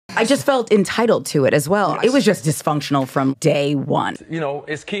I just felt entitled to it as well. It was just dysfunctional from day one. You know,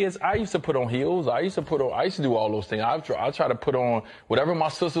 as kids, I used to put on heels. I used to do all those things. I try to put on whatever my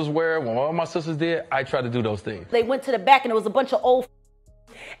sisters wear. When one of my sisters did, I try to do those things. They went to the back and there was a bunch of old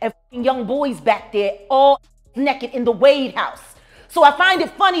and young boys back there, all naked in the Wade house. So I find it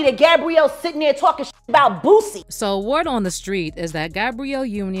funny that Gabrielle's sitting there talking shit about Boosie. So word on the street is that Gabrielle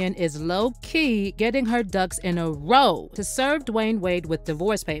Union is low-key getting her ducks in a row to serve Dwyane Wade with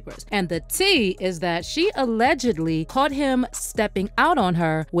divorce papers. And the tea is that she allegedly caught him stepping out on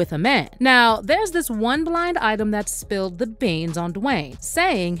her with a man. Now, there's this one blind item that spilled the beans on Dwayne,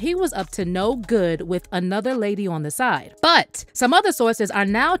 saying he was up to no good with another lady on the side. But some other sources are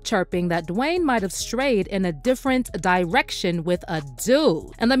now chirping that Dwayne might have strayed in a different direction with a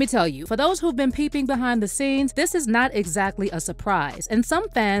dude. And let me tell you, for those who've been peeping behind the scenes, this is not exactly a surprise. And some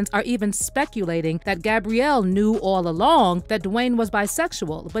fans are even speculating that Gabrielle knew all along that Dwayne was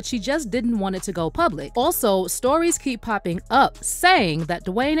bisexual, but she just didn't want it to go public. Also, stories keep popping up saying that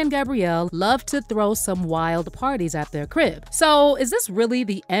Dwayne and Gabrielle love to throw some wild parties at their crib. So is this really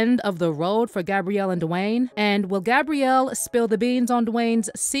the end of the road for Gabrielle and Dwayne? And will Gabrielle spill the beans on Dwayne's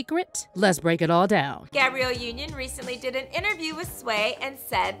secret? Let's break it all down. Gabrielle Union recently did an interview with Sway and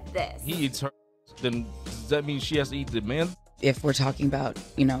said this. He eats her, then does that mean she has to eat the man? If we're talking about,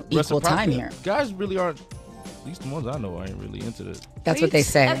 you know, equal time here. Guys really aren't, at least the ones I know, ain't really into this. That's what they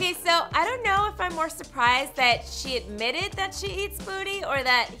say. Okay, so I don't know if I'm more surprised that she admitted that she eats booty or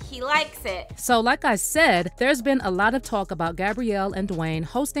that he likes it. So like I said, there's been a lot of talk about Gabrielle and Dwayne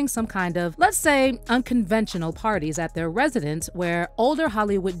hosting some kind of, let's say, unconventional parties at their residence where older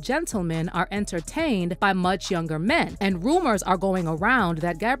Hollywood gentlemen are entertained by much younger men. And rumors are going around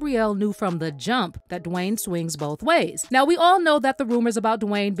that Gabrielle knew from the jump that Dwayne swings both ways. Now, we all know that the rumors about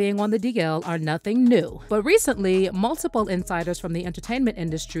Dwayne being on the DL are nothing new. But recently, multiple insiders from the entertainment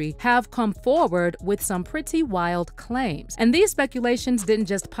industry have come forward with some pretty wild claims. And these speculations didn't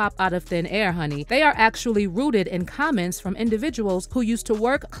just pop out of thin air, honey. They are actually rooted in comments from individuals who used to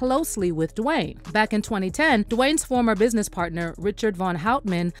work closely with Dwayne. Back in 2010, Dwayne's former business partner, Richard Von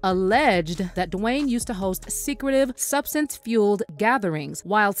Houtman, alleged that Dwayne used to host secretive, substance-fueled gatherings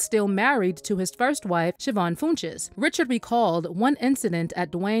while still married to his first wife, Siobhan Funches. Richard recalled one incident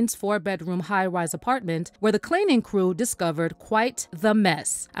at Dwayne's 4-bedroom high-rise apartment where the cleaning crew discovered quite the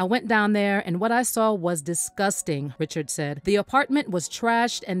mess. I went down there and what I saw was disgusting, Richard said. The apartment was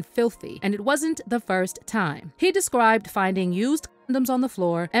trashed and filthy, and it wasn't the first time. He described finding used condoms on the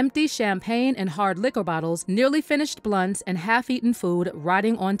floor, empty champagne and hard liquor bottles, nearly finished blunts, and half-eaten food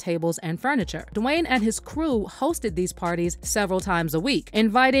rotting on tables and furniture. Dwayne and his crew hosted these parties several times a week,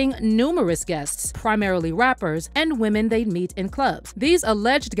 inviting numerous guests, primarily rappers, and women they'd meet in clubs. These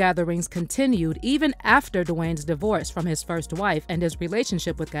alleged gatherings continued even after Dwayne's divorce from his first wife and his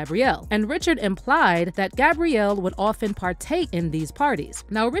relationship with Gabrielle. And Richard implied that Gabrielle would often partake in these parties.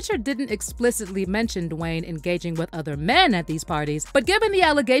 Now, Richard didn't explicitly mention Dwayne engaging with other men at these parties, but given the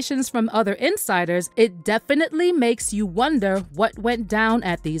allegations from other insiders, it definitely makes you wonder what went down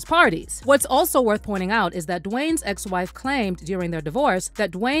at these parties. What's also worth pointing out is that Dwayne's ex-wife claimed during their divorce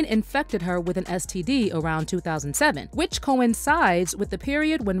that Dwayne infected her with an STD around 2007, which coincides with the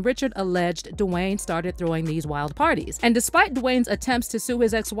period when Richard alleged Dwayne started throwing these wild parties. And despite Dwayne's attempts to sue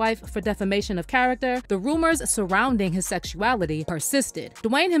his ex-wife for defamation of character, the rumors surrounding his sexuality persisted.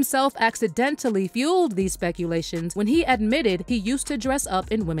 Dwayne himself accidentally fueled these speculations when he admitted he used to dress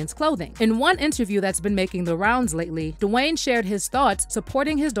up in women's clothing. In one interview that's been making the rounds lately, Dwayne shared his thoughts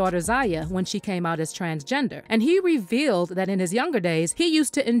supporting his daughter Zaya when she came out as transgender, and he revealed that in his younger days, he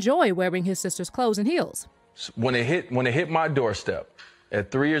used to enjoy wearing his sister's clothes and heels. When it hit my doorstep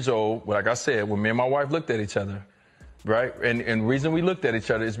at 3 years old, like I said, when me and my wife looked at each other, right? And the reason we looked at each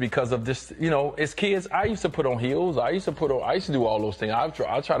other is because of this, you know, as kids, I used to put on heels. I used to do all those things. I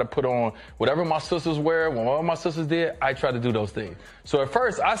try to put on whatever my sisters wear. When one of my sisters did, I try to do those things. So at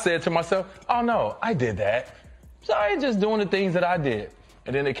first I said to myself, oh no, I did that. So I ain't just doing the things that I did.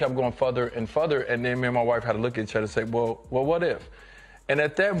 And then they kept going further and further. And then me and my wife had to look at each other and say, well, what if? And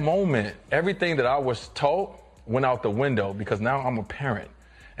at that moment, everything that I was taught went out the window because now I'm a parent.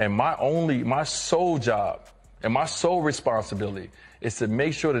 And my sole job and my sole responsibility is to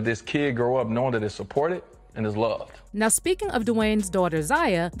make sure that this kid grow up knowing that it's supported and is loved. Now, speaking of Dwayne's daughter,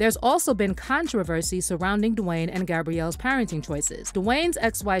 Zaya, there's also been controversy surrounding Dwayne and Gabrielle's parenting choices. Dwayne's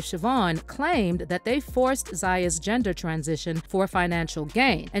ex-wife, Siobhan, claimed that they forced Zaya's gender transition for financial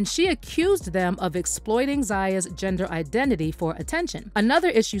gain, and she accused them of exploiting Zaya's gender identity for attention. Another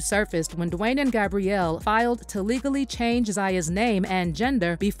issue surfaced when Dwayne and Gabrielle filed to legally change Zaya's name and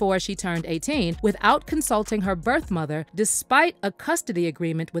gender before she turned 18 without consulting her birth mother, despite a custody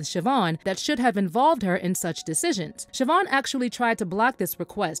agreement with Siobhan that should have involved her in such decisions. Siobhan actually tried to block this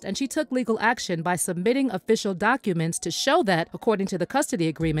request, and she took legal action by submitting official documents to show that, according to the custody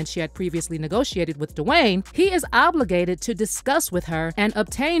agreement she had previously negotiated with Dwayne, he is obligated to discuss with her and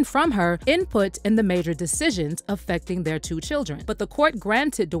obtain from her input in the major decisions affecting their two children. But the court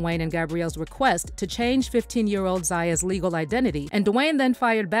granted Dwayne and Gabrielle's request to change 15-year-old Zaya's legal identity, and Dwayne then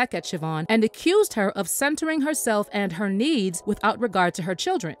fired back at Siobhan and accused her of centering herself and her needs without regard to her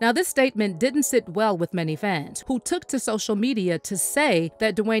children. Now, this statement didn't sit well with many fans, who took to social media to say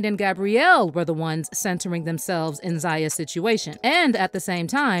that Dwayne and Gabrielle were the ones centering themselves in Zaya's situation. And at the same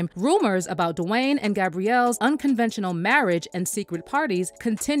time, rumors about Dwayne and Gabrielle's unconventional marriage and secret parties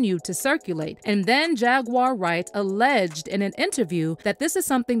continued to circulate. And then Jaguar Wright alleged in an interview that this is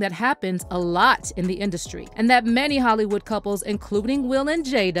something that happens a lot in the industry, and that many Hollywood couples, including Will and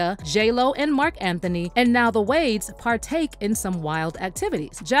Jada, J-Lo and Mark Anthony, and now the Wades, partake in some wild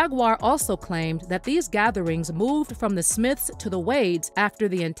activities. Jaguar also claimed that these gatherings moved from the Smiths to the Wades after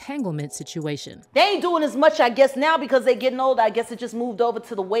the entanglement situation. They ain't doing as much, I guess, now because they're getting older. I guess it just moved over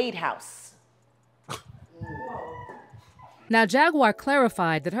to the Wade house. Now, Jaguar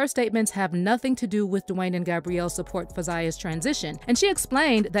clarified that her statements have nothing to do with Dwayne and Gabrielle's support for Zaya's transition, and she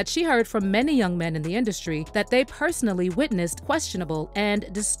explained that she heard from many young men in the industry that they personally witnessed questionable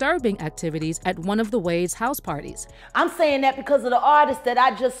and disturbing activities at one of the Wade's house parties. I'm saying that because of the artist that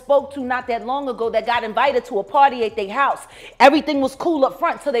I just spoke to not that long ago that got invited to a party at their house. Everything was cool up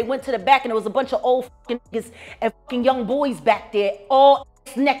front, so they went to the back, and there was a bunch of old fucking niggas and fucking young boys back there, all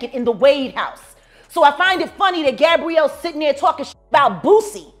naked in the Wade house. So I find it funny that Gabrielle's sitting there talking shit about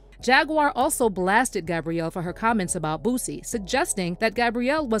Boosie. Jaguar also blasted Gabrielle for her comments about Boosie, suggesting that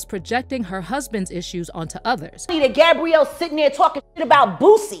Gabrielle was projecting her husband's issues onto others. That Gabrielle's sitting there talking shit about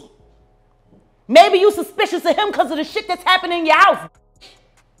Boosie. Maybe you suspicious of him because of the shit that's happening in your house.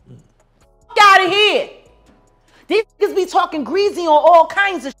 Get out of here. These niggas be talking greasy on all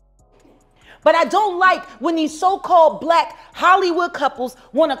kinds of shit. But I don't like when these so-called black Hollywood couples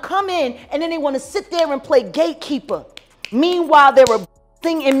want to come in and then they want to sit there and play gatekeeper. Meanwhile, they're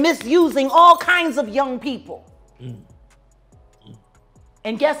abusing and misusing all kinds of young people.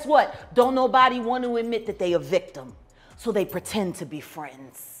 And guess what? Don't nobody want to admit that they a victim. So they pretend to be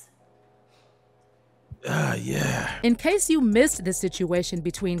friends. Yeah. In case you missed the situation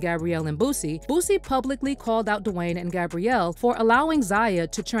between Gabrielle and Boosie, Boosie publicly called out Dwayne and Gabrielle for allowing Zaya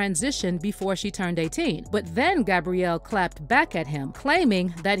to transition before she turned 18. But then Gabrielle clapped back at him,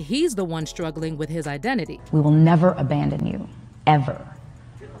 claiming that he's the one struggling with his identity. We will never abandon you, ever.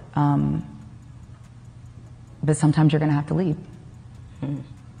 But sometimes you're going to have to leave.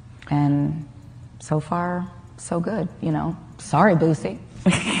 And so far, so good, you know. Sorry, Boosie.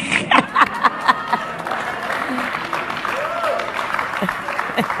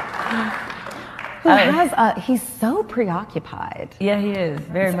 He's so preoccupied. Yeah, he is.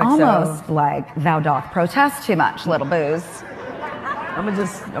 Very much Almost like thou doth protest too much, little booze. I'm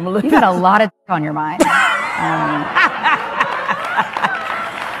gonna look. You've got a lot of on your mind.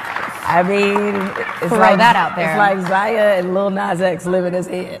 I mean, it's throw like that out there. It's like Zaya and Lil Nas X live in his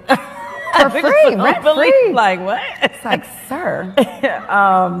head. For free, rent free. Like what? It's like, sir,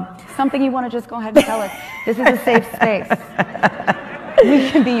 something you want to just go ahead and tell us. This is a safe space. We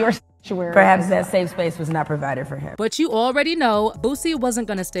can be your sanctuary. Perhaps that safe space was not provided for him. But you already know Boosie wasn't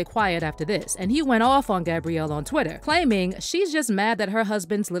going to stay quiet after this, and he went off on Gabrielle on Twitter, claiming she's just mad that her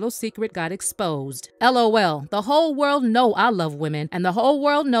husband's little secret got exposed. LOL, the whole world know I love women, and the whole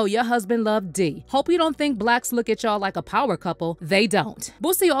world know your husband loved D. Hope you don't think blacks look at y'all like a power couple. They don't.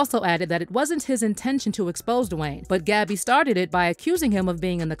 Boosie also added that it wasn't his intention to expose Dwayne, but Gabby started it by accusing him of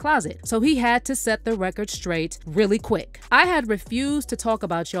being in the closet, so he had to set the record straight really quick. I had refused to talk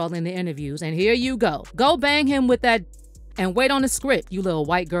about y'all in the interviews, and here you go. Go bang him with that and wait on the script, you little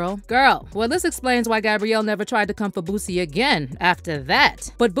white girl. Well, this explains why Gabrielle never tried to come for Boosie again after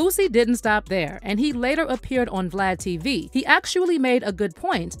that. But Boosie didn't stop there, and he later appeared on Vlad TV. He actually made a good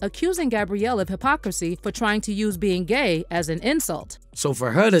point, accusing Gabrielle of hypocrisy for trying to use being gay as an insult. So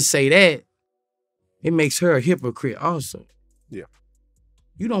for her to say that, it makes her a hypocrite also. Yeah.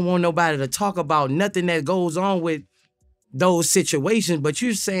 You don't want nobody to talk about nothing that goes on with those situations, but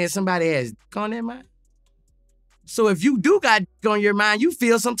you're saying somebody has on their mind? So if you do got on your mind, you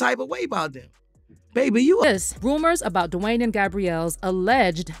feel some type of way about them. Baby, you... Rumors about Dwayne and Gabrielle's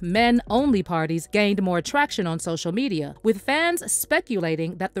alleged men-only parties gained more traction on social media, with fans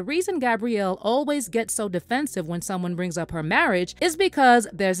speculating that the reason Gabrielle always gets so defensive when someone brings up her marriage is because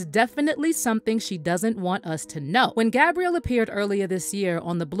there's definitely something she doesn't want us to know. When Gabrielle appeared earlier this year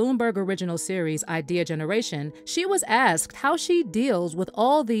on the Bloomberg original series Idea Generation, she was asked how she deals with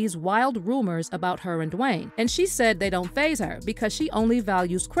all these wild rumors about her and Dwayne, and she said they don't faze her because she only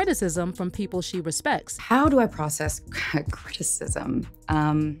values criticism from people she respects. How do I process criticism?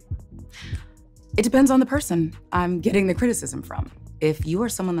 It depends on the person I'm getting the criticism from. If you are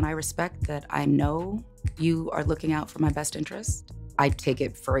someone that I respect, that I know you are looking out for my best interest, I take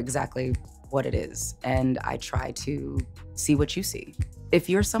it for exactly what it is, and I try to see what you see. If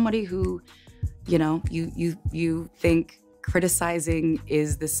you're somebody who, you know, you think criticizing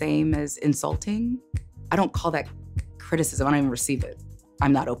is the same as insulting, I don't call that criticism. I don't even receive it.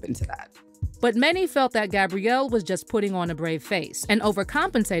 I'm not open to that. But many felt that Gabrielle was just putting on a brave face and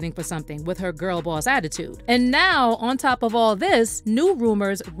overcompensating for something with her girl boss attitude. And now, on top of all this, new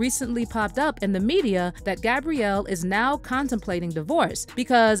rumors recently popped up in the media that Gabrielle is now contemplating divorce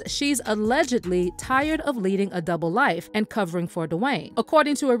because she's allegedly tired of leading a double life and covering for Dwayne.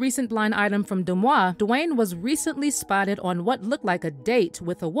 According to a recent blind item from Deuxmoi, Dwayne was recently spotted on what looked like a date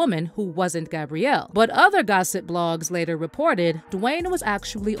with a woman who wasn't Gabrielle. But other gossip blogs later reported Dwayne was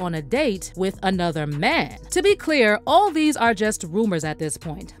actually on a date with another man. To be clear, all these are just rumors at this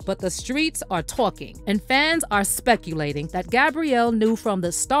point, but the streets are talking, and fans are speculating that Gabrielle knew from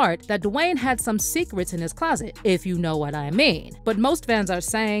the start that Dwayne had some secrets in his closet, if you know what I mean. But most fans are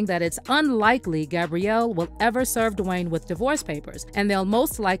saying that it's unlikely Gabrielle will ever serve Dwayne with divorce papers, and they'll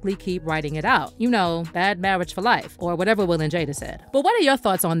most likely keep writing it out. You know, bad marriage for life, or whatever Will and Jada said. But what are your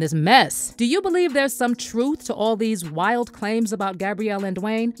thoughts on this mess? Do you believe there's some truth to all these wild claims about Gabrielle and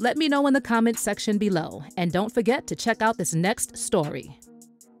Dwayne? Let me know in the comments section below, and don't forget to check out this next story.